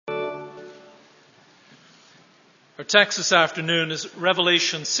Our text this afternoon is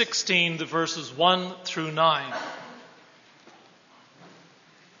Revelation 16, the verses 1 through 9.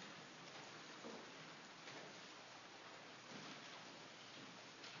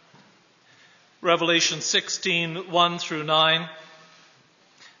 Revelation 16, 1 through 9.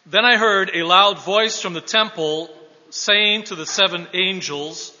 Then I heard a loud voice from the temple saying to the 7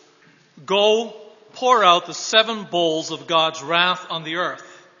 angels, "Go, pour out the 7 bowls of God's wrath on the earth."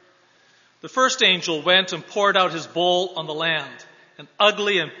 The first angel went and poured out his bowl on the land, and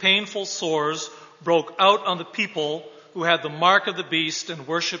ugly and painful sores broke out on the people who had the mark of the beast and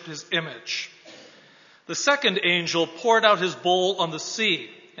worshipped his image. The second angel poured out his bowl on the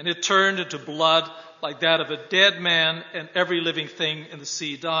sea, and it turned into blood like that of a dead man, and every living thing in the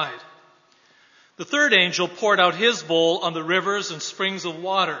sea died. The third angel poured out his bowl on the rivers and springs of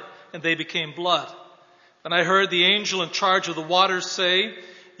water, and they became blood. And I heard the angel in charge of the waters say,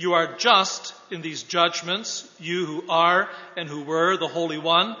 "You are just in these judgments, you who are and who were the Holy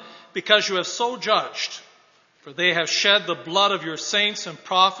One, because you have so judged. For they have shed the blood of your saints and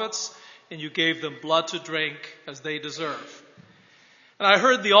prophets, and you gave them blood to drink as they deserve." And I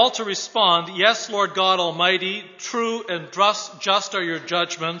heard the altar respond, "Yes, Lord God Almighty, true and just are your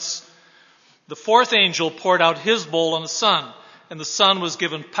judgments." The fourth angel poured out his bowl on the sun, and the sun was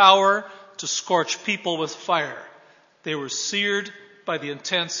given power to scorch people with fire. They were seared by the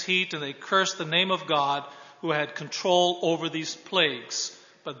intense heat, and they cursed the name of God who had control over these plagues,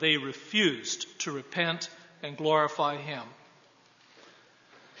 but they refused to repent and glorify him.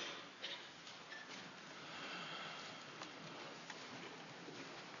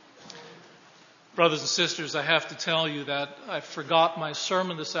 Brothers and sisters, I have to tell you that I forgot my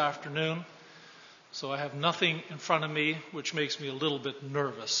sermon this afternoon, so I have nothing in front of me, which makes me a little bit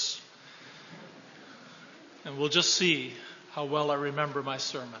nervous. And we'll just see how well I remember my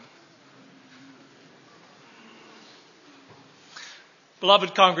sermon.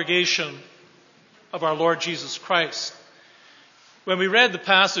 Beloved congregation of our Lord Jesus Christ, when we read the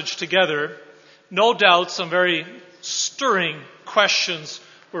passage together, no doubt some very stirring questions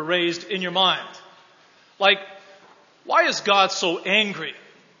were raised in your mind. Like, why is God so angry?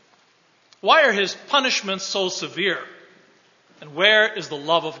 Why are his punishments so severe? And where is the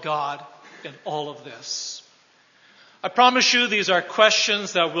love of God in all of this? I promise you these are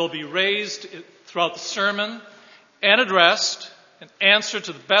questions that will be raised throughout the sermon and addressed and answered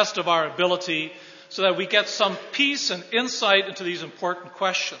to the best of our ability so that we get some peace and insight into these important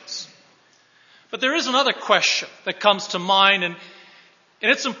questions. But there is another question that comes to mind, and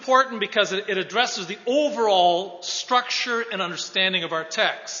it's important because it addresses the overall structure and understanding of our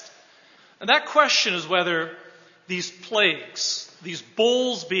text. And that question is whether these plagues, these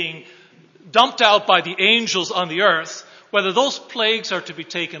bowls being dumped out by the angels on the earth, whether those plagues are to be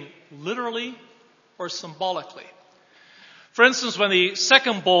taken literally or symbolically. For instance, when the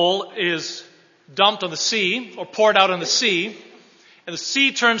second bowl is dumped on the sea or poured out on the sea, and the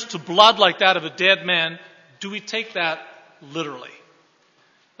sea turns to blood like that of a dead man, do we take that literally?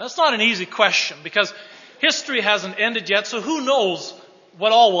 That's not an easy question because history hasn't ended yet, so who knows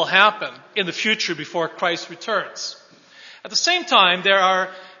what all will happen in the future before Christ returns. At the same time, there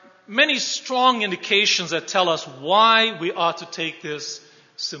are many strong indications that tell us why we ought to take this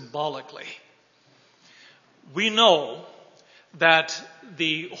symbolically. We know that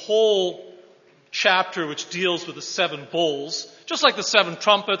the whole chapter which deals with the 7 bowls, just like the 7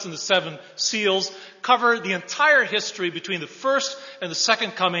 trumpets and the 7 seals, cover the entire history between the first and the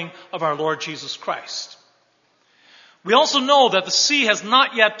second coming of our Lord Jesus Christ. We also know that the sea has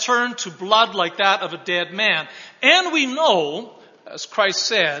not yet turned to blood like that of a dead man. And we know, as Christ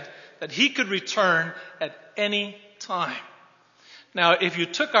said, that he could return at any time. Now, if you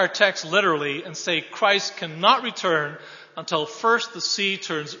took our text literally and say Christ cannot return until first the sea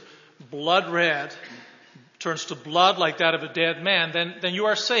turns blood red, turns to blood like that of a dead man, then you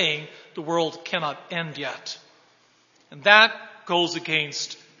are saying the world cannot end yet. And that goes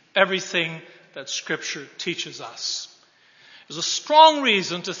against everything that Scripture teaches us. There's a strong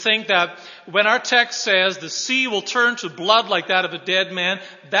reason to think that when our text says the sea will turn to blood like that of a dead man,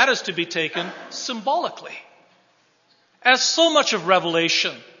 that is to be taken symbolically. As so much of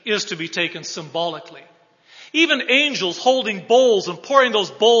Revelation is to be taken symbolically. Even angels holding bowls and pouring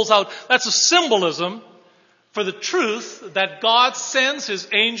those bowls out, that's a symbolism for the truth that God sends his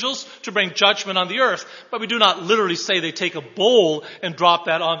angels to bring judgment on the earth. But we do not literally say they take a bowl and drop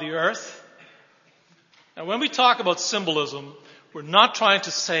that on the earth. And when we talk about symbolism, we're not trying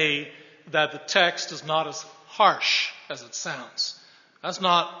to say that the text is not as harsh as it sounds. That's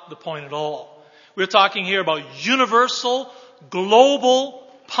not the point at all. We're talking here about universal, global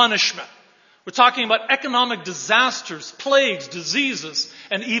punishment We're talking about economic disasters, plagues, diseases,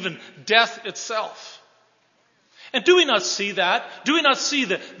 and even death itself. And do we not see that? Do we not see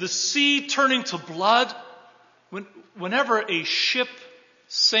the sea turning to blood? Whenever a ship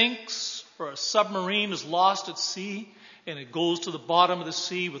sinks or a submarine is lost at sea and it goes to the bottom of the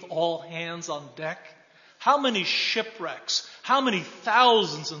sea with all hands on deck, how many shipwrecks, how many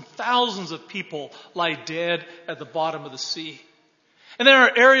thousands and thousands of people lie dead at the bottom of the sea? And there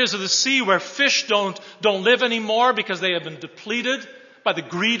are areas of the sea where fish don't live anymore because they have been depleted by the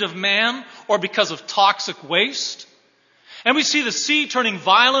greed of man or because of toxic waste. And we see the sea turning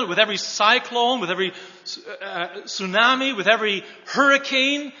violent with every cyclone, with every tsunami, with every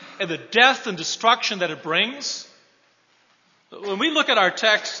hurricane, and the death and destruction that it brings. When we look at our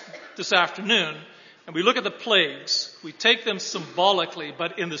text this afternoon, and we look at the plagues, we take them symbolically,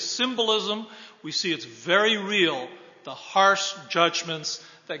 but in the symbolism, we see it's very real, the harsh judgments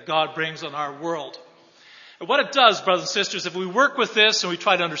that God brings on our world. And what it does, brothers and sisters, if we work with this and we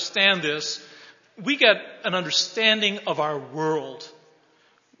try to understand this, we get an understanding of our world,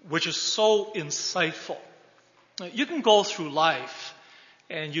 which is so insightful. You can go through life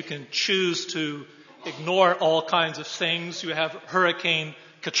and you can choose to ignore all kinds of things. You have Hurricane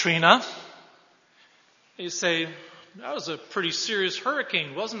Katrina. You say, that was a pretty serious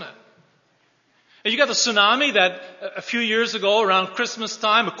hurricane, wasn't it? And you got the tsunami that a few years ago around Christmas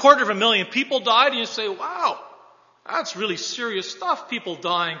time, 250,000 people died, and you say, wow, that's really serious stuff, people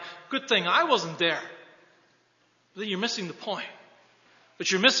dying. Good thing I wasn't there. But then you're missing the point.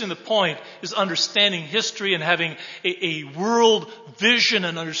 But you're missing the point is understanding history and having a world vision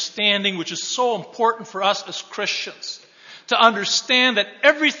and understanding, which is so important for us as Christians. To understand that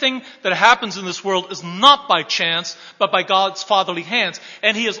everything that happens in this world is not by chance, but by God's fatherly hands.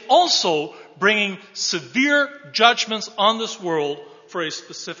 And He is also bringing severe judgments on this world for a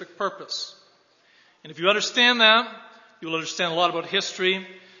specific purpose. And if you understand that, you'll understand a lot about history.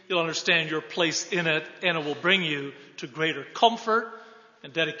 You'll understand your place in it, and it will bring you to greater comfort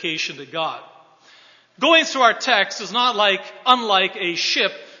and dedication to God. Going through our text is not unlike a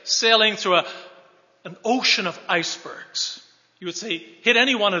ship sailing through an ocean of icebergs. You would say, hit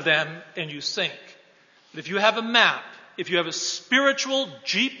any one of them and you sink. But if you have a map, if you have a spiritual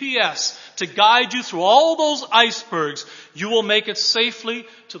GPS to guide you through all those icebergs, you will make it safely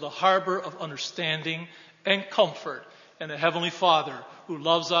to the harbor of understanding and comfort and a Heavenly Father who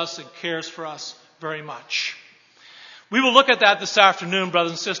loves us and cares for us very much. We will look at that this afternoon,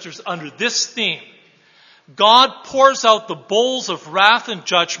 brothers and sisters, under this theme. God pours out the bowls of wrath and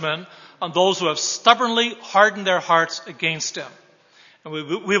judgment on those who have stubbornly hardened their hearts against Him. And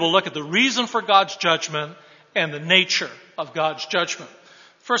we will look at the reason for God's judgment and the nature of God's judgment.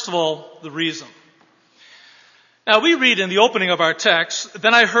 First of all, the reason. Now we read in the opening of our text,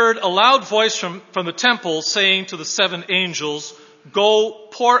 "Then I heard a loud voice from the temple saying to the 7 angels, 'Go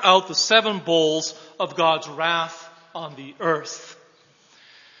pour out the 7 bowls of God's wrath on the earth.'"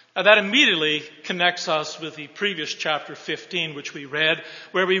 Now that immediately connects us with the previous chapter 15, which we read,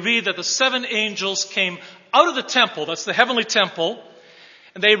 where we read that the 7 angels came out of the temple, that's the heavenly temple,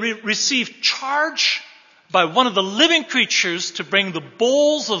 and they received charge by one of the living creatures to bring the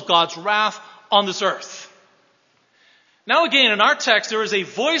bowls of God's wrath on this earth. Now again, in our text, there is a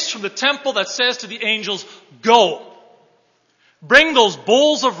voice from the temple that says to the angels, "Go, bring those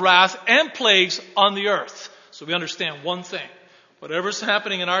bowls of wrath and plagues on the earth." So we understand one thing. Whatever's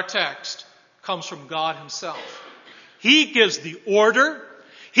happening in our text comes from God Himself. He gives the order.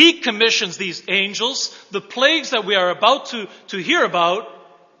 He commissions these angels. The plagues that we are about to hear about,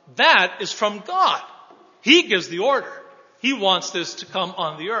 that is from God. He gives the order. He wants this to come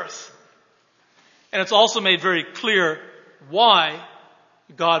on the earth. And it's also made very clear why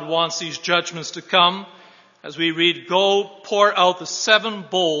God wants these judgments to come. As we read, "Go pour out the 7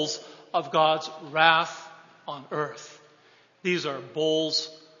 bowls of God's wrath on earth." These are bowls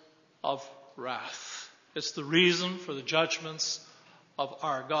of wrath. It's the reason for the judgments of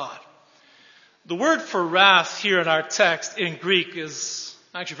our God. The word for wrath here in our text in Greek is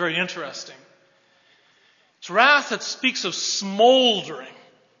actually very interesting. It's wrath that speaks of smoldering,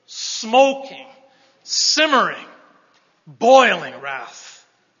 smoking, simmering, boiling wrath.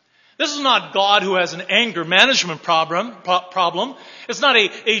 This is not God who has an anger management problem. It's not a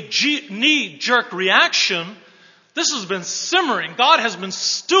knee-jerk reaction. This has been simmering. God has been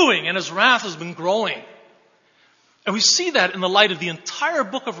stewing and His wrath has been growing. And we see that in the light of the entire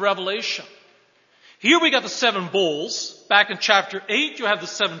book of Revelation. Here we got the 7 bowls. Back in chapter 8, you have the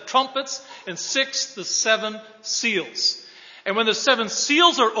 7 trumpets. And 6, the 7 seals. And when the 7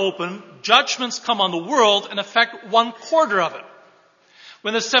 seals are open, judgments come on the world and affect 1/4 of it.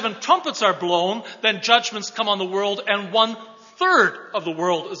 When the 7 trumpets are blown, then judgments come on the world, and 1/3 of the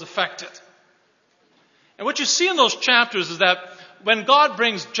world is affected. And what you see in those chapters is that when God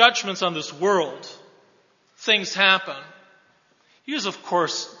brings judgments on this world, things happen. He is, of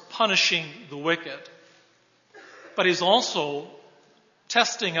course, punishing the wicked. But He's also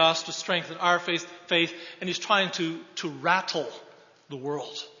testing us to strengthen our faith, and He's trying to rattle the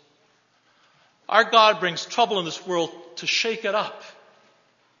world. Our God brings trouble in this world to shake it up.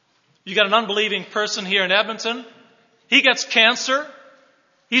 You got an unbelieving person here in Edmonton. He gets cancer.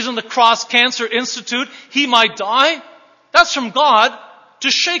 He's in the Cross Cancer Institute. He might die. That's from God to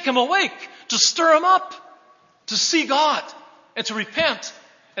shake him awake, to stir him up, to see God and to repent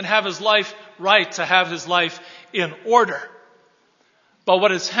and have his life right, to have his life in order. But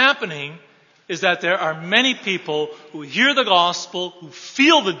what is happening is that there are many people who hear the gospel, who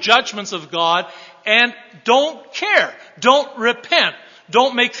feel the judgments of God, and don't care, don't repent,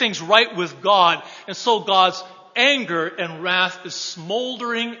 don't make things right with God. And so God's anger and wrath is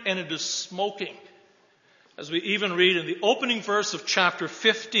smoldering and it is smoking. As we even read in the opening verse of chapter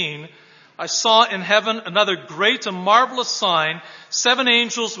 15, I saw in heaven another great and marvelous sign, 7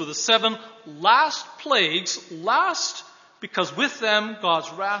 angels with the 7 last plagues, last because with them God's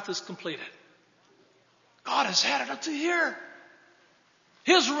wrath is completed. God has had it up to here.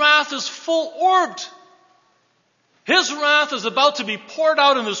 His wrath is full-orbed. His wrath is about to be poured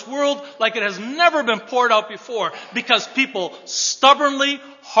out in this world like it has never been poured out before because people stubbornly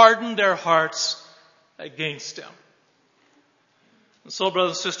hardened their hearts against Him. And so,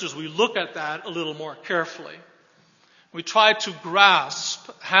 brothers and sisters, we look at that a little more carefully. We try to grasp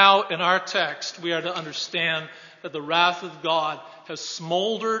how in our text we are to understand that the wrath of God has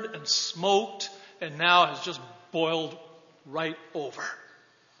smoldered and smoked and now has just boiled right over.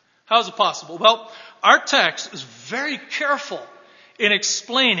 How is it possible? Well, our text is very careful in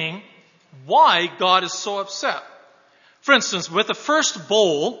explaining why God is so upset. For instance, with the first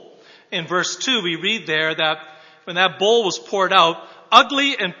bowl, in verse 2, we read there that when that bowl was poured out,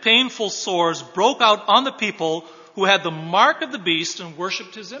 ugly and painful sores broke out on the people who had the mark of the beast and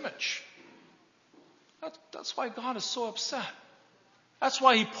worshipped his image. That's why God is so upset. That's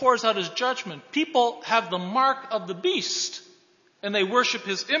why He pours out His judgment. People have the mark of the beast and they worship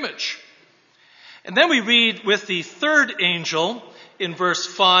his image. And then we read with the third angel in verse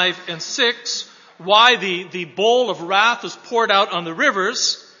 5 and 6 why the bowl of wrath is poured out on the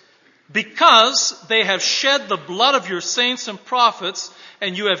rivers, because they have shed the blood of your saints and prophets,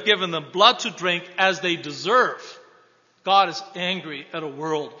 and you have given them blood to drink as they deserve. God is angry at a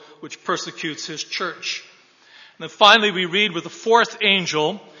world which persecutes His church. And then finally we read with the fourth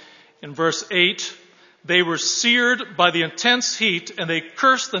angel in verse 8, they were seared by the intense heat, and they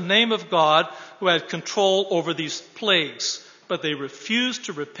cursed the name of God who had control over these plagues, but they refused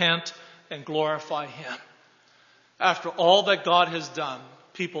to repent and glorify Him. After all that God has done,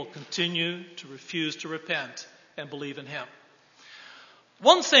 people continue to refuse to repent and believe in Him.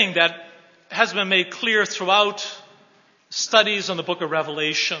 One thing that has been made clear throughout studies on the book of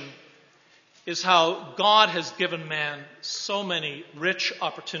Revelation is how God has given man so many rich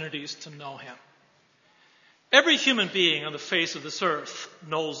opportunities to know Him. Every human being on the face of this earth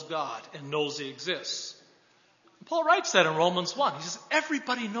knows God and knows He exists. Paul writes that in Romans 1. He says,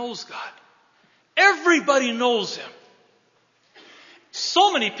 everybody knows God. Everybody knows Him.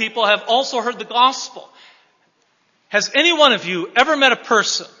 So many people have also heard the gospel. Has any one of you ever met a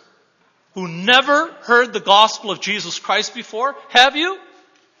person who never heard the gospel of Jesus Christ before? Have you?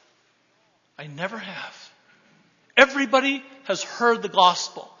 I never have. Everybody has heard the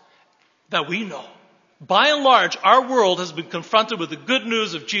gospel that we know. By and large, our world has been confronted with the good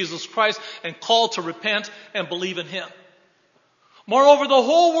news of Jesus Christ and called to repent and believe in Him. Moreover, the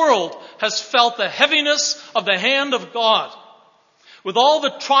whole world has felt the heaviness of the hand of God. With all the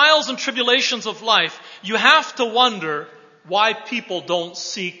trials and tribulations of life, you have to wonder why people don't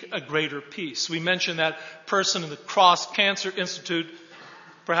seek a greater peace. We mentioned that person in the Cross Cancer Institute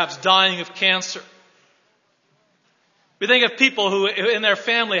perhaps dying of cancer. We think of people who in their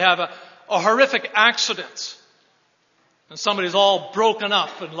family have a horrific accident and somebody's all broken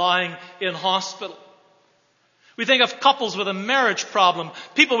up and lying in hospital. We think of couples with a marriage problem,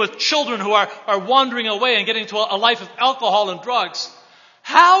 people with children who are wandering away and getting into a life of alcohol and drugs.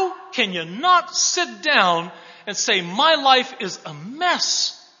 How can you not sit down and say, my life is a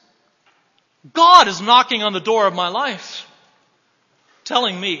mess? God is knocking on the door of my life,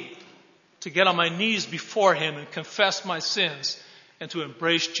 telling me to get on my knees before Him and confess my sins and to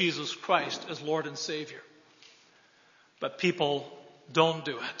embrace Jesus Christ as Lord and Savior. But people don't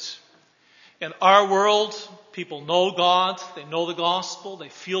do it. In our world, people know God, they know the gospel, they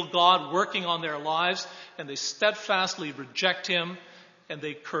feel God working on their lives, and they steadfastly reject Him and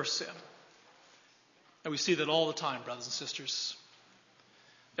they curse Him. And we see that all the time, brothers and sisters.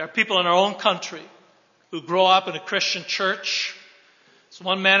 There are people in our own country who grow up in a Christian church. There's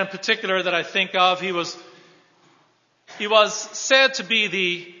one man in particular that I think of. He was said to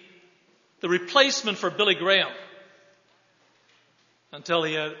be the replacement for Billy Graham until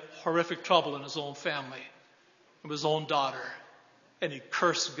he had horrific trouble in his own family, with his own daughter. And he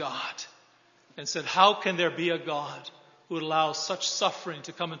cursed God and said, how can there be a God who would allow such suffering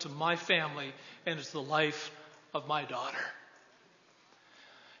to come into my family and into the life of my daughter?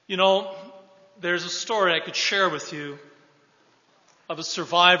 You know, there's a story I could share with you of a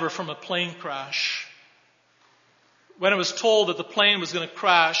survivor from a plane crash. When it was told that the plane was going to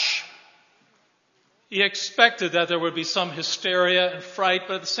crash, he expected that there would be some hysteria and fright,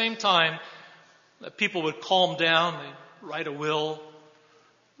 but at the same time, that people would calm down. They'd write a will,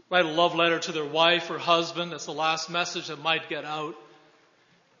 write a love letter to their wife or husband. That's the last message that might get out.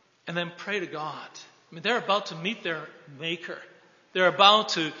 And then pray to God. I mean, they're about to meet their Maker. They're about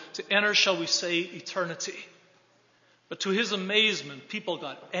to enter, shall we say, eternity. But to his amazement, people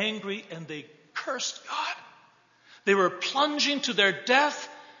got angry and they cursed God. They were plunging to their death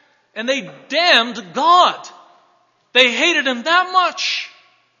and they damned God. They hated Him that much.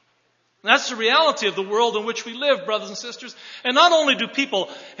 And that's the reality of the world in which we live, brothers and sisters. And not only do people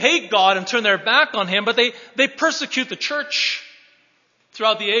hate God and turn their back on Him, but they persecute the church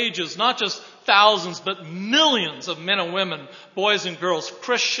throughout the ages. Not just thousands, but millions of men and women, boys and girls,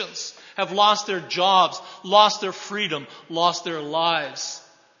 Christians, have lost their jobs, lost their freedom, lost their lives.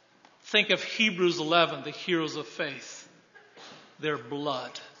 Think of Hebrews 11, the heroes of faith. Their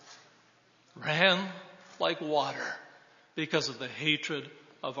blood ran like water because of the hatred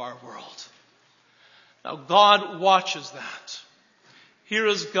of our world. Now God watches that. Here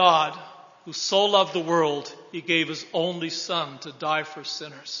is God who so loved the world, He gave His only Son to die for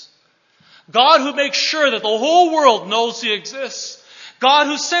sinners. God who makes sure that the whole world knows He exists. God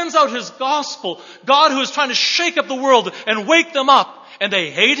who sends out His gospel. God who is trying to shake up the world and wake them up. And they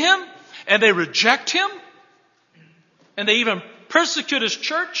hate Him and they reject Him and they even persecute His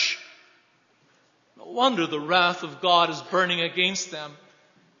church. No wonder the wrath of God is burning against them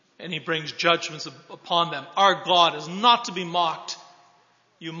and He brings judgments upon them. Our God is not to be mocked.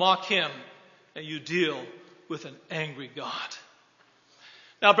 You mock Him and you deal with an angry God.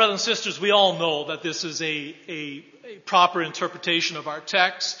 Now, brothers and sisters, we all know that this is a proper interpretation of our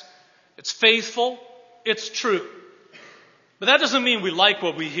text. It's faithful. It's true. But that doesn't mean we like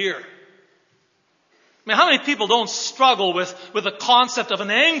what we hear. I mean, how many people don't struggle with the concept of an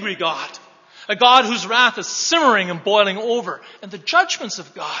angry God? A God whose wrath is simmering and boiling over. And the judgments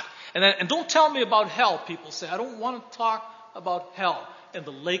of God. And don't tell me about hell, people say. I don't want to talk about hell and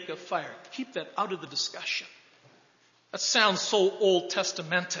the lake of fire. Keep that out of the discussion. That sounds so Old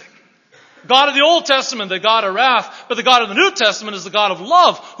Testamentic. God of the Old Testament, the God of wrath, but the God of the New Testament is the God of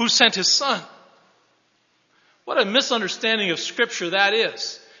love who sent His Son. What a misunderstanding of Scripture that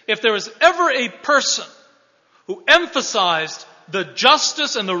is. If there was ever a person who emphasized the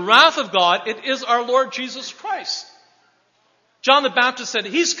justice and the wrath of God, it is our Lord Jesus Christ. John the Baptist said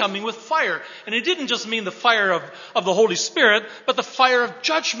He's coming with fire. And He didn't just mean the fire of the Holy Spirit, but the fire of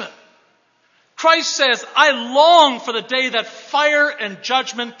judgment. Christ says, I long for the day that fire and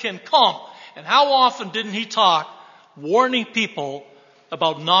judgment can come. And how often didn't He talk, warning people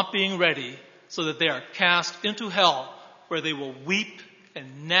about not being ready so that they are cast into hell where they will weep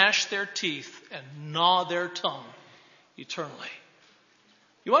and gnash their teeth and gnaw their tongue eternally.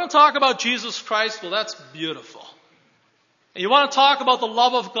 You want to talk about Jesus Christ? Well, that's beautiful. And you want to talk about the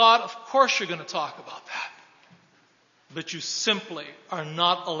love of God? Of course you're going to talk about that. But you simply are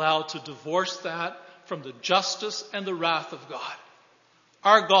not allowed to divorce that from the justice and the wrath of God.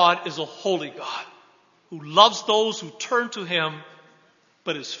 Our God is a holy God who loves those who turn to Him,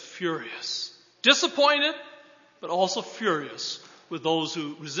 but is furious. Disappointed, but also furious with those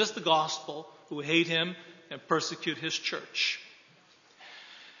who resist the gospel, who hate Him and persecute His church.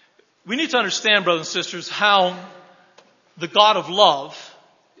 We need to understand, brothers and sisters, how the God of love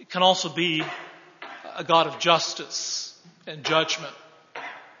can also be a God of justice and judgment.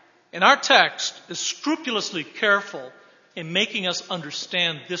 And our text is scrupulously careful in making us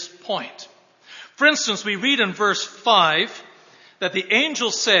understand this point. For instance, we read in verse 5 that the angel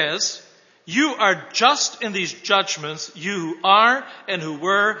says, you are just in these judgments, you who are and who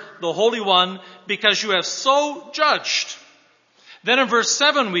were the Holy One, because you have so judged. Then in verse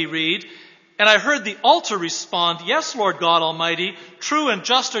 7 we read, And I heard the altar respond, "Yes, Lord God Almighty, true and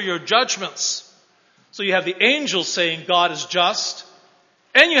just are your judgments." So you have the angels saying God is just,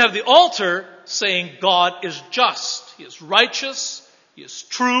 and you have the altar saying God is just. He is righteous, He is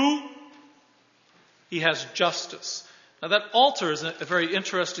true, He has justice. Now that altar is a very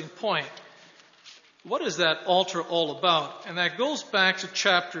interesting point. What is that altar all about? And that goes back to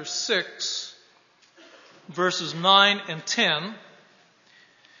chapter 6, verses 9 and 10,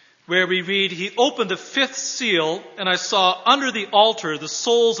 where we read, "He opened the fifth seal, and I saw under the altar the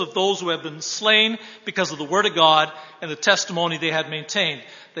souls of those who had been slain because of the word of God and the testimony they had maintained.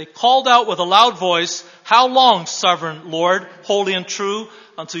 They called out with a loud voice, 'How long, sovereign Lord, holy and true,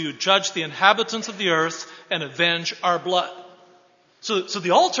 until you judge the inhabitants of the earth and avenge our blood?'" So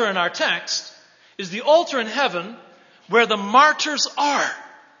the altar in our text is the altar in heaven where the martyrs are.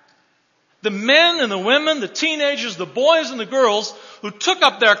 The men and the women, the teenagers, the boys and the girls who took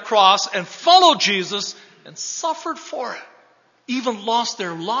up their cross and followed Jesus and suffered for it, even lost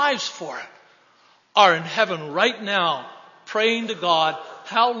their lives for it, are in heaven right now praying to God,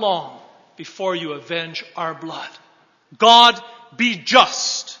 "How long before you avenge our blood? God, be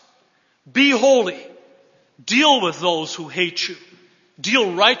just. Be holy. Deal with those who hate you.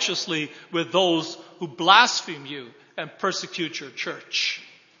 Deal righteously with those who blaspheme you and persecute your church."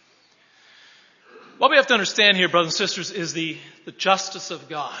 What we have to understand here, brothers and sisters, is the justice of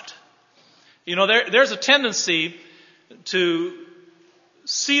God. You know, there's a tendency to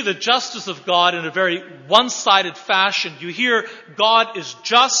see the justice of God in a very one-sided fashion. You hear God is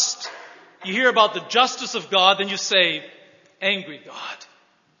just, you hear about the justice of God, then you say, angry God,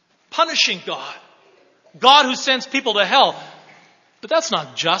 punishing God, God who sends people to hell. But that's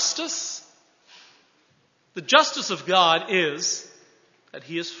not justice. The justice of God is that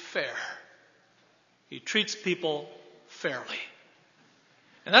He is fair. He treats people fairly.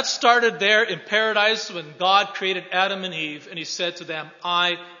 And that started there in paradise when God created Adam and Eve, and He said to them,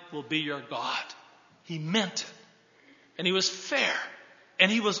 "I will be your God." He meant it. And He was fair. And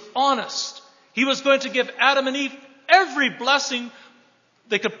He was honest. He was going to give Adam and Eve every blessing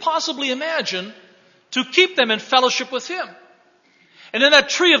they could possibly imagine to keep them in fellowship with Him. And then that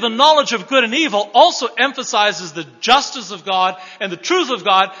tree of the knowledge of good and evil also emphasizes the justice of God and the truth of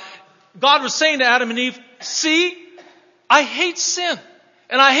God. God was saying to Adam and Eve, "See, I hate sin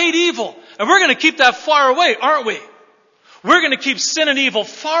and I hate evil. And we're going to keep that far away, aren't we? We're going to keep sin and evil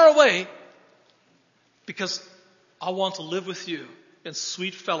far away because I want to live with you in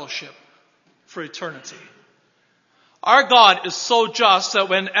sweet fellowship for eternity." Our God is so just that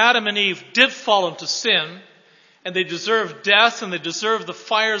when Adam and Eve did fall into sin and they deserved death and they deserved the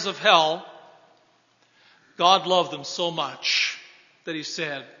fires of hell, God loved them so much that He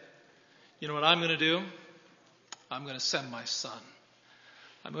said, "You know what I'm going to do? I'm going to send my Son.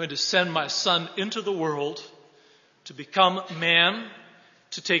 I'm going to send my Son into the world to become man,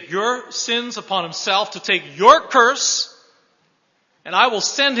 to take your sins upon Himself, to take your curse, and I will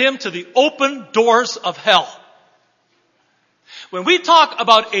send Him to the open doors of hell." When we talk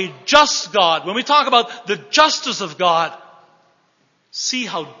about a just God, when we talk about the justice of God, see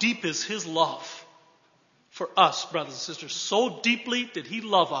how deep is His love for us, brothers and sisters. So deeply did He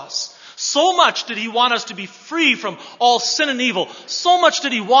love us. So much did He want us to be free from all sin and evil. So much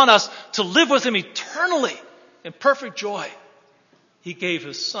did He want us to live with Him eternally in perfect joy. He gave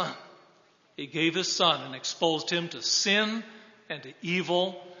His Son. He gave His Son and exposed Him to sin and to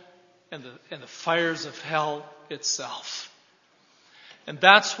evil and the fires of hell itself. And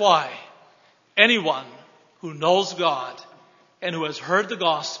that's why anyone who knows God and who has heard the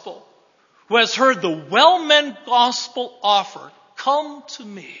gospel, who has heard the well-meant gospel offer, "Come to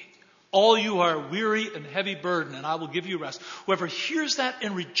me, all you are weary and heavy burdened, and I will give you rest." Whoever hears that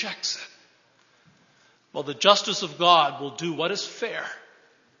and rejects it, well, the justice of God will do what is fair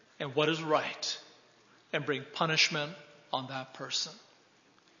and what is right and bring punishment on that person.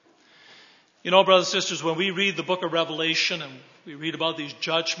 You know, brothers and sisters, when we read the book of Revelation and we read about these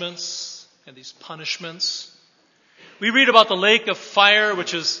judgments and these punishments, we read about the lake of fire,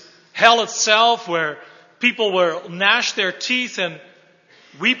 which is hell itself, where people will gnash their teeth and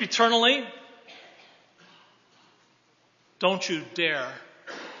weep eternally. Don't you dare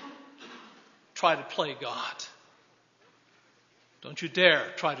try to play God. Don't you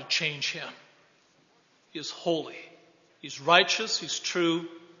dare try to change Him. He is holy. He's righteous. He's true.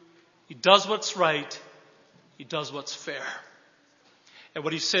 He does what's right. He does what's fair. And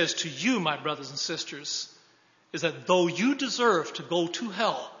what He says to you, my brothers and sisters, is that though you deserve to go to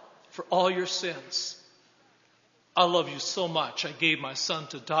hell for all your sins, I love you so much, I gave my Son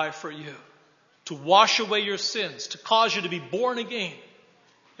to die for you, to wash away your sins, to cause you to be born again,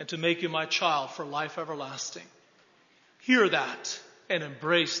 and to make you my child for life everlasting. Hear that and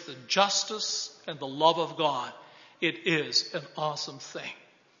embrace the justice and the love of God. It is an awesome thing.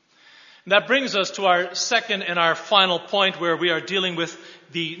 And that brings us to our second and our final point, where we are dealing with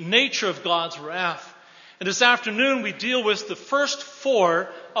the nature of God's wrath. And this afternoon we deal with the first 4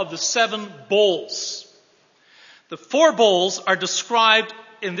 of the 7 bowls. The 4 bowls are described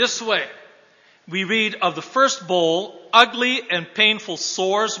in this way. We read of the first bowl, ugly and painful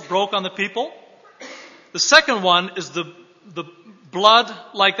sores broke on the people. The second one is the blood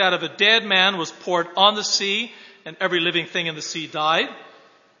like that of a dead man was poured on the sea, and every living thing in the sea died.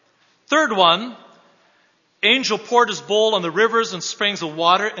 Third one, angel poured his bowl on the rivers and springs of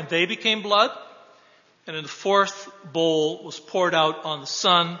water, and they became blood. And in the fourth bowl was poured out on the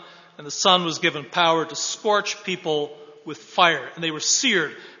sun, and the sun was given power to scorch people with fire. And they were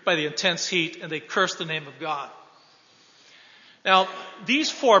seared by the intense heat, and they cursed the name of God. Now, these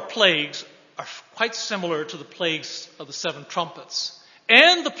 4 plagues are quite similar to the plagues of the 7 trumpets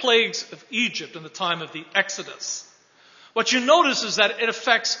and the plagues of Egypt in the time of the Exodus. What you notice is that it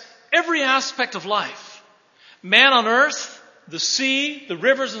affects every aspect of life. Man on earth, the sea, the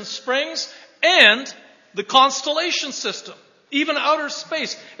rivers and springs, and the constellation system, even outer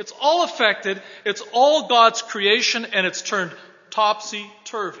space. It's all affected. It's all God's creation, and it's turned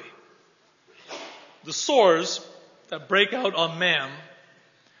topsy-turvy. The sores that break out on man,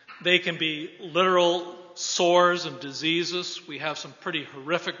 they can be literal sores and diseases. We have some pretty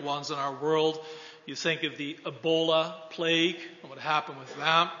horrific ones in our world. You think of the Ebola plague and what happened with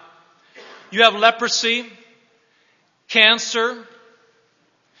that. You have leprosy, cancer.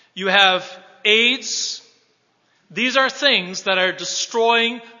 You have AIDS. These are things that are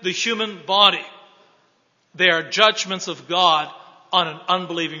destroying the human body. They are judgments of God on an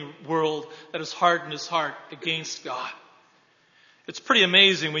unbelieving world that has hardened his heart against God. It's pretty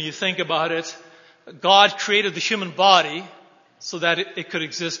amazing when you think about it. God created the human body so that it could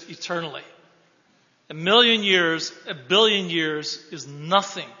exist eternally. 1,000,000 years, 1,billion years is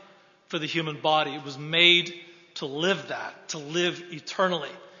nothing for the human body. It was made to live to live eternally.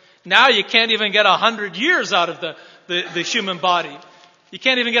 Now you can't even get 100 years out of the human body. You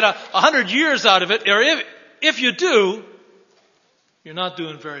can't even get 100 years out of it, or if you do, you're not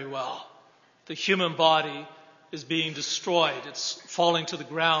doing very well. The human body is being destroyed. It's falling to the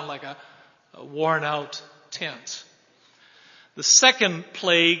ground like a worn out tent. The second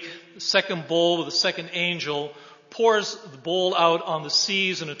plague, the second bowl with the second angel, pours the bowl out on the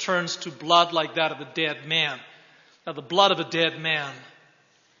seas, and it turns to blood like that of a dead man. Now, the blood of a dead man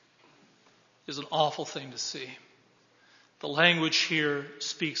is an awful thing to see. The language here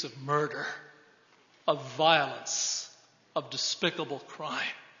speaks of murder, of violence, of despicable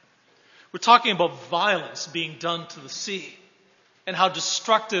crime. We're talking about violence being done to the sea and how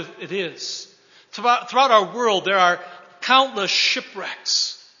destructive it is. Throughout our world, there are countless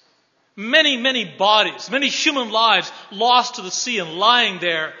shipwrecks. Many, many bodies, many human lives lost to the sea and lying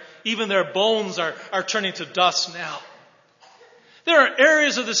there. Even their bones are turning to dust now. There are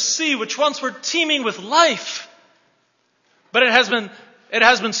areas of the sea which once were teeming with life, but it has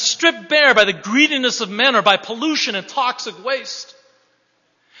been stripped bare by the greediness of men or by pollution and toxic waste.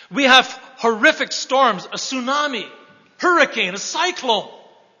 We have horrific storms, a tsunami, hurricane, a cyclone,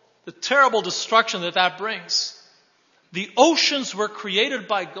 the terrible destruction that brings. The oceans were created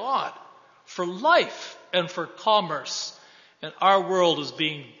by God for life and for commerce, and our world is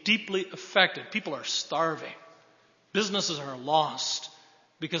being deeply affected. People are starving. Businesses are lost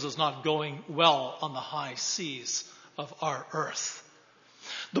because it's not going well on the high seas of our earth.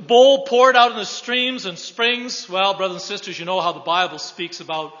 The bowl poured out in the streams and springs. Well, brothers and sisters, you know how the Bible speaks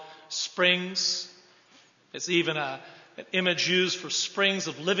about springs. It's even an image used for springs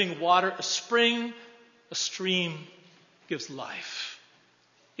of living water. A spring, a stream gives life.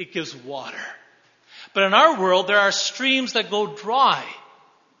 It gives water. But in our world, there are streams that go dry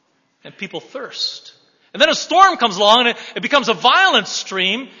and people thirst. And then a storm comes along and it becomes a violent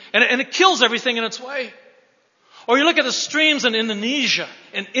stream and it kills everything in its way. Or you look at the streams in Indonesia,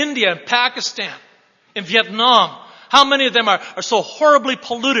 in India, in Pakistan, in Vietnam. How many of them are so horribly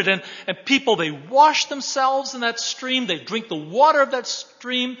polluted, and people, they wash themselves in that stream, they drink the water of that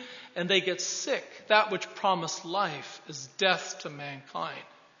stream, and they get sick. That which promised life is death to mankind.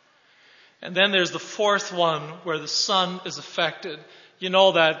 And then there's the fourth one where the sun is affected. You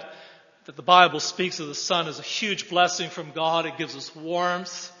know that the Bible speaks of the sun as a huge blessing from God. It gives us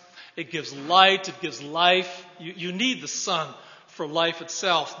warmth. It gives light. It gives life. You need the sun for life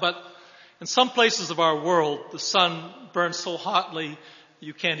itself. But in some places of our world, the sun burns so hotly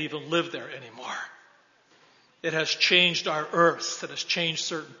you can't even live there anymore. It has changed our earth. It has changed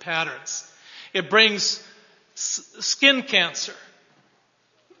certain patterns. It brings skin cancer.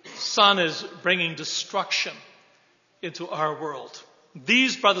 Sun is bringing destruction into our world.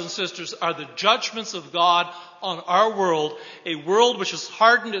 These, brothers and sisters, are the judgments of God on our world, a world which has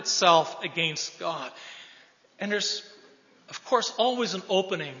hardened itself against God. And there's, of course, always an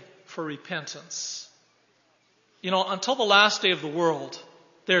opening for repentance. Until the last day of the world,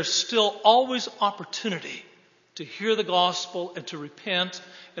 there's still always opportunity to hear the gospel and to repent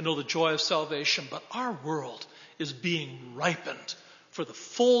and know the joy of salvation. But our world is being ripened for the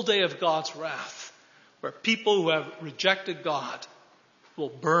full day of God's wrath, where people who have rejected God will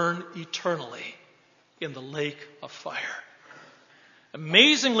burn eternally in the lake of fire.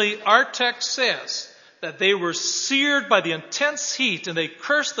 Amazingly, our text says that they were seared by the intense heat and they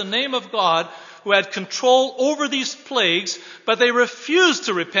cursed the name of God who had control over these plagues, but they refused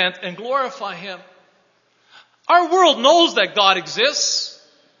to repent and glorify Him. Our world knows that God exists.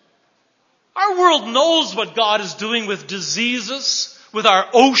 Our world knows what God is doing with diseases, with our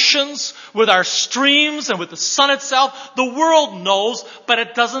oceans, with our streams, and with the sun itself. The world knows, but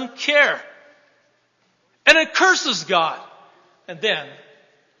it doesn't care. And it curses God. And then,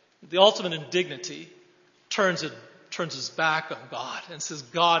 the ultimate indignity turns its back on God and says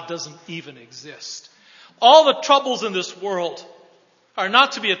God doesn't even exist. All the troubles in this world are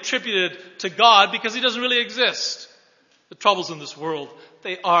not to be attributed to God because He doesn't really exist. The troubles in this world,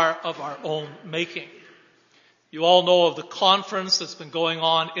 they are of our own making. You all know of the conference that's been going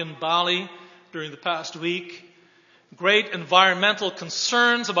on in Bali during the past week. Great environmental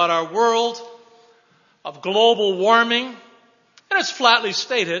concerns about our world, of global warming. And it's flatly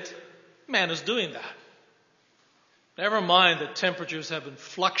stated, man is doing that. Never mind that temperatures have been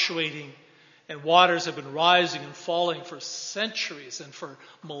fluctuating and waters have been rising and falling for centuries and for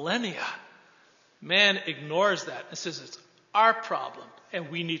millennia. Man ignores that and says it's our problem and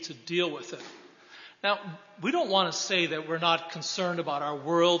we need to deal with it. Now, we don't want to say that we're not concerned about our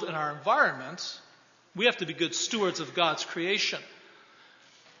world and our environment. We have to be good stewards of God's creation.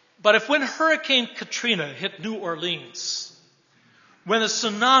 But if when Hurricane Katrina hit New Orleans, when the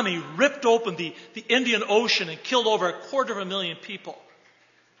tsunami ripped open the Indian Ocean and killed over 250,000 people,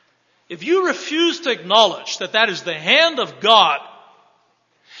 if you refuse to acknowledge that that is the hand of God,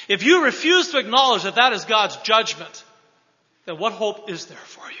 if you refuse to acknowledge that that is God's judgment, then what hope is there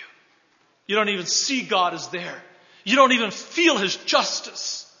for you? You don't even see God as there. You don't even feel His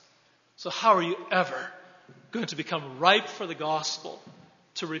justice. So how are you ever going to become ripe for the gospel,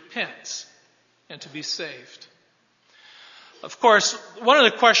 to repent, and to be saved? Of course, one of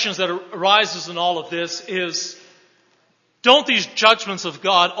the questions that arises in all of this is, don't these judgments of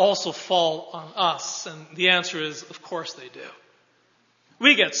God also fall on us? And the answer is, of course they do.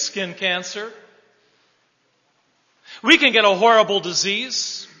 We get skin cancer. We can get a horrible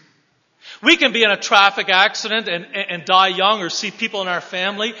disease. We can be in a traffic accident and die young, or see people in our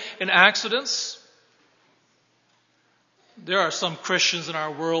family in accidents. There are some Christians in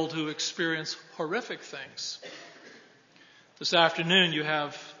our world who experience horrific things. This afternoon you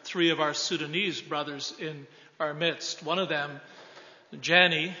have 3 of our Sudanese brothers in our midst. One of them,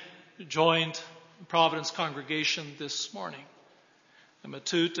 Jani, joined Providence congregation this morning. And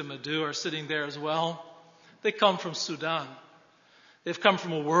Matut and Madu are sitting there as well. They come from Sudan. They've come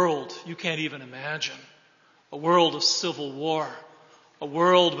from a world you can't even imagine. A world of civil war. A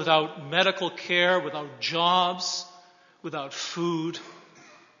world without medical care, without jobs, without food.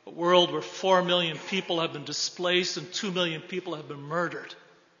 A world where 4 million people have been displaced and 2 million people have been murdered.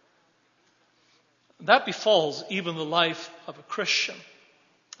 That befalls even the life of a Christian.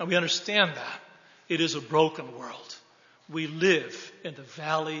 And we understand that. It is a broken world. We live in the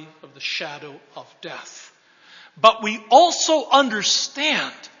valley of the shadow of death. But we also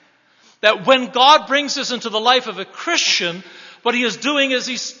understand that when God brings us into the life of a Christian, what He is doing is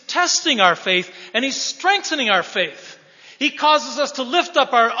He's testing our faith and He's strengthening our faith. He causes us to lift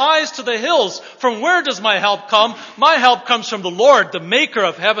up our eyes to the hills. From where does my help come? My help comes from the Lord, the maker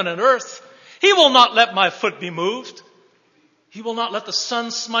of heaven and earth. He will not let my foot be moved. He will not let the sun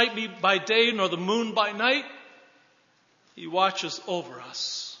smite me by day nor the moon by night. He watches over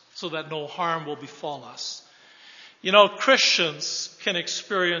us so that no harm will befall us. You know, Christians can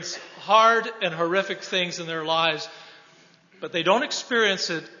experience hard and horrific things in their lives, but they don't experience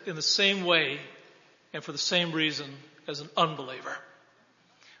it in the same way and for the same reason as an unbeliever.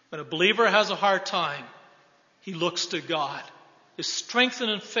 When a believer has a hard time, he looks to God, is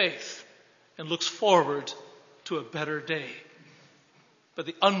strengthened in faith, and looks forward to a better day. But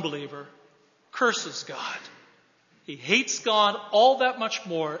the unbeliever curses God. He hates God all that much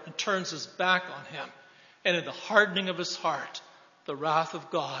more and turns his back on Him. And in the hardening of his heart, the wrath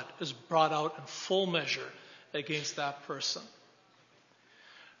of God is brought out in full measure against that person.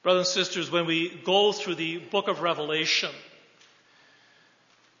 Brothers and sisters, when we go through the book of Revelation,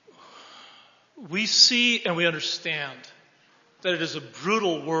 we see and we understand that it is a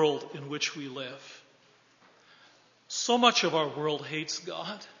brutal world in which we live. So much of our world hates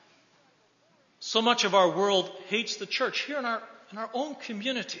God. So much of our world hates the church. Here in our own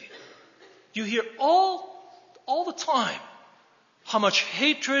community, you hear all the time how much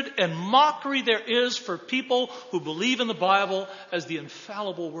hatred and mockery there is for people who believe in the Bible as the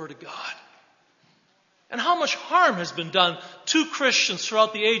infallible Word of God. And how much harm has been done to Christians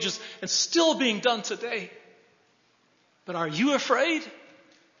throughout the ages and still being done today. But are you afraid?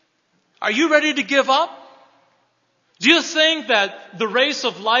 Are you ready to give up? Do you think that the race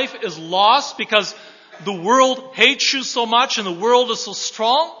of life is lost because the world hates you so much and the world is so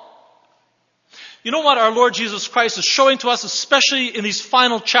strong? You know what our Lord Jesus Christ is showing to us, especially in these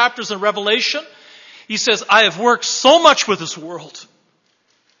final chapters in Revelation? He says, I have worked so much with this world,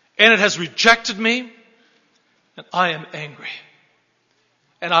 and it has rejected me, and I am angry.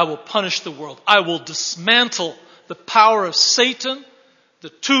 And I will punish the world. I will dismantle the power of Satan, the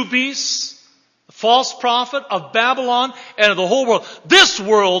two beasts, the false prophet of Babylon, and of the whole world. This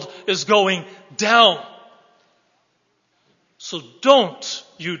world is going down. So don't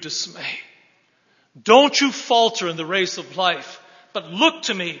you dismay. Don't you falter in the race of life, but look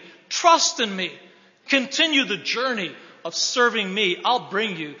to me, trust in me, continue the journey of serving me. I'll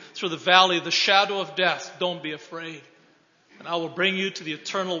bring you through the valley of the shadow of death. Don't be afraid. And I will bring you to the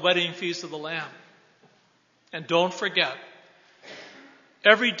eternal wedding feast of the Lamb. And don't forget,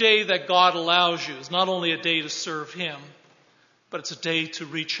 every day that God allows you is not only a day to serve Him, but it's a day to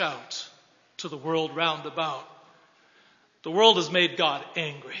reach out to the world round about. The world has made God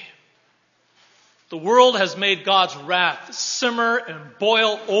angry. The world has made God's wrath simmer and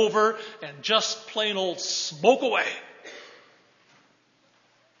boil over and just plain old smoke away.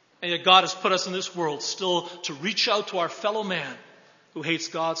 And yet God has put us in this world still to reach out to our fellow man who hates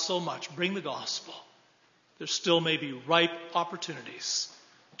God so much. Bring the gospel. There still may be ripe opportunities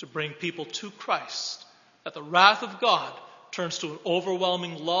to bring people to Christ, that the wrath of God turns to an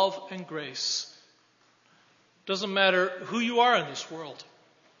overwhelming love and grace. It doesn't matter who you are in this world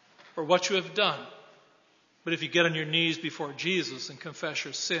or what you have done. But if you get on your knees before Jesus and confess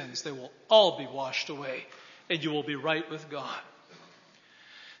your sins, they will all be washed away and you will be right with God.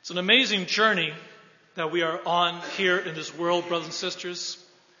 It's an amazing journey that we are on here in this world, brothers and sisters.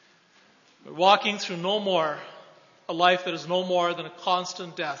 We're walking through a life that is no more than a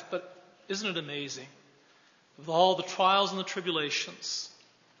constant death. But isn't it amazing? With all the trials and the tribulations,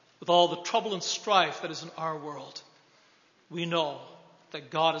 with all the trouble and strife that is in our world, we know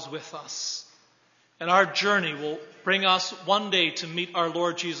that God is with us. And our journey will bring us one day to meet our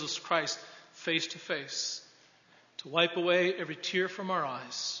Lord Jesus Christ face to face, to wipe away every tear from our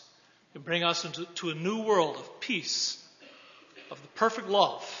eyes, and bring us into a new world of peace, of the perfect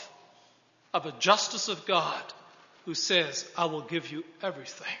love, of a justice of God who says, I will give you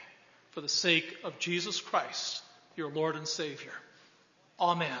everything for the sake of Jesus Christ, your Lord and Savior.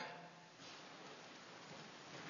 Amen.